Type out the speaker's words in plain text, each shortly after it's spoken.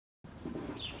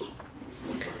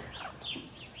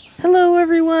Hello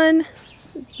everyone!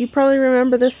 You probably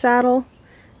remember this saddle.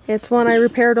 It's one I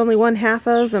repaired only one half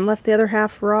of and left the other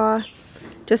half raw,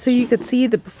 just so you could see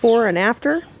the before and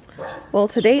after. Well,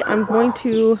 today I'm going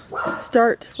to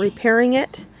start repairing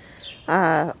it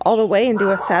all the way and do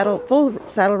a full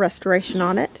saddle restoration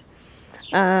on it.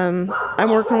 I'm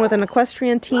working with an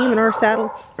equestrian team, and our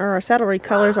saddlery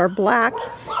colors are black,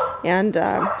 and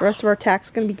the rest of our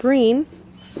tack's going to be green.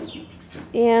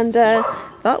 And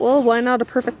thought, well, why not a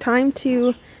perfect time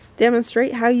to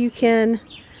demonstrate how you can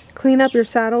clean up your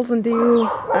saddles and do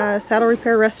saddle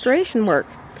repair restoration work.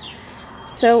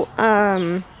 So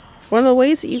one of the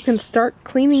ways that you can start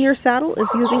cleaning your saddle is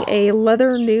using a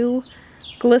Leather New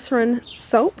glycerin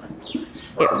soap.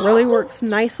 It really works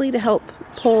nicely to help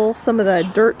pull some of the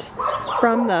dirt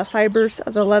from the fibers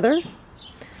of the leather.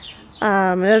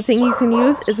 Another thing you can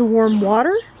use is warm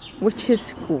water, which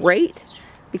is great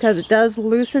because it does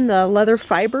loosen the leather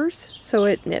fibers, so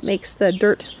it makes the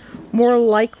dirt more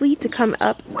likely to come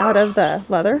up out of the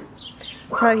leather.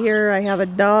 Probably here I have a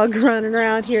dog running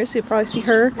around here, so you probably see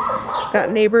her.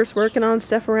 Got neighbors working on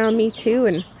stuff around me too,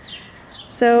 and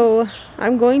so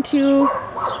I'm going to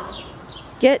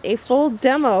get a full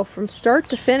demo from start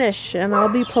to finish, and I'll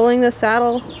be pulling the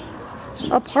saddle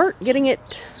apart, getting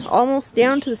it almost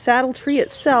down to the saddle tree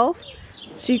itself,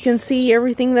 so you can see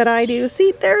everything that I do.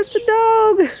 See, there's the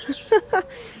dog!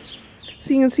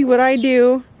 So you can see what I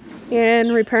do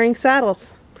in repairing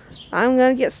saddles. I'm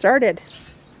gonna get started.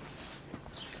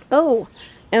 Oh,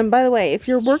 and by the way, if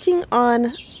you're working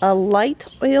on a light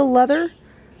oil leather,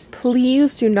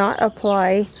 please do not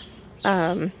apply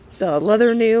the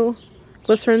Leather New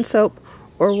glycerin soap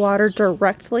or water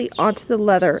directly onto the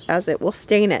leather, as it will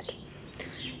stain it.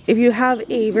 If you have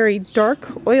a very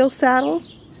dark oil saddle,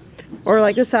 or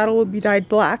like the saddle will be dyed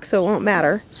black, so it won't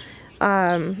matter,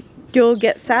 you'll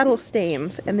get saddle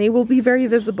stains, and they will be very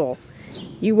visible.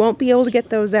 You won't be able to get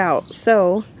those out.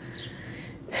 So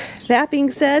that being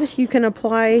said, you can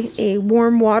apply a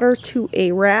warm water to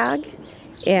a rag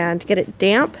and get it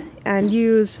damp and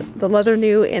use the Leather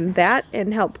New in that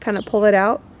and help kind of pull it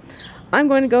out. I'm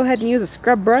going to go ahead and use a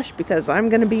scrub brush because I'm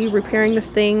going to be repairing this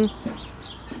thing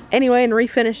anyway and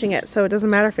refinishing it, so it doesn't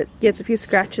matter if it gets a few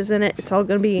scratches in it. It's all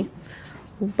going to be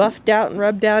buffed out and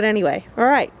rubbed out anyway.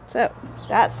 Alright, so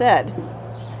that said,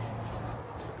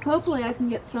 hopefully I can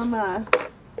get some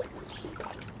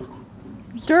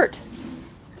dirt,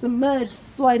 some mud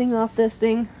sliding off this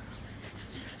thing,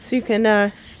 so you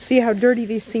can see how dirty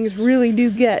these things really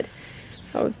do get.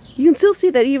 Oh, you can still see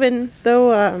that even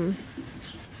though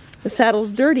the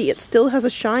saddle's dirty, it still has a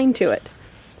shine to it.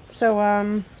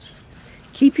 So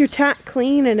keep your tack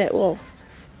clean and it will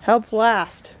help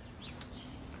last.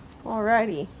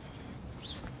 Alrighty.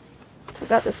 I've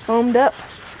got this foamed up.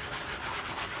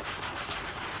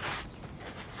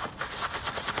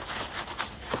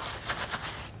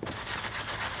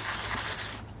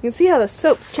 You can see how the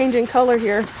soap's changing color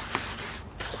here.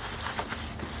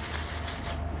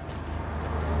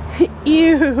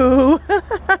 Ew!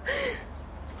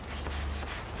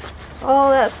 All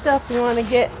that stuff we want to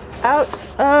get out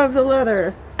of the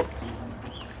leather.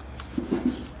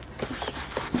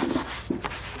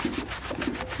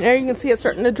 There you can see it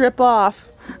starting to drip off.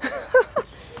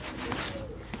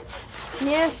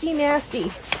 Nasty,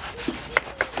 nasty.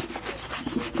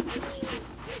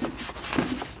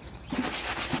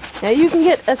 Now you can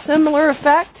get a similar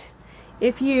effect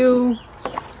if you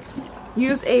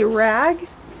use a rag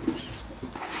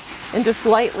and just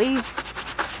lightly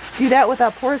do that with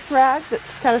a porous rag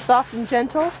that's kind of soft and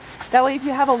gentle. That way if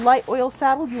you have a light oil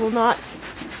saddle, you will not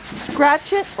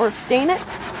scratch it or stain it.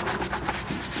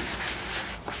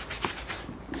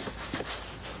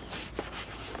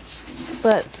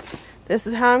 But this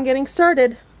is how I'm getting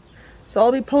started. So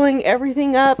I'll be pulling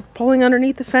everything up, pulling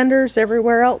underneath the fenders,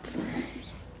 everywhere else.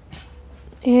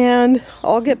 And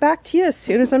I'll get back to you as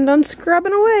soon as I'm done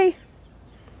scrubbing away.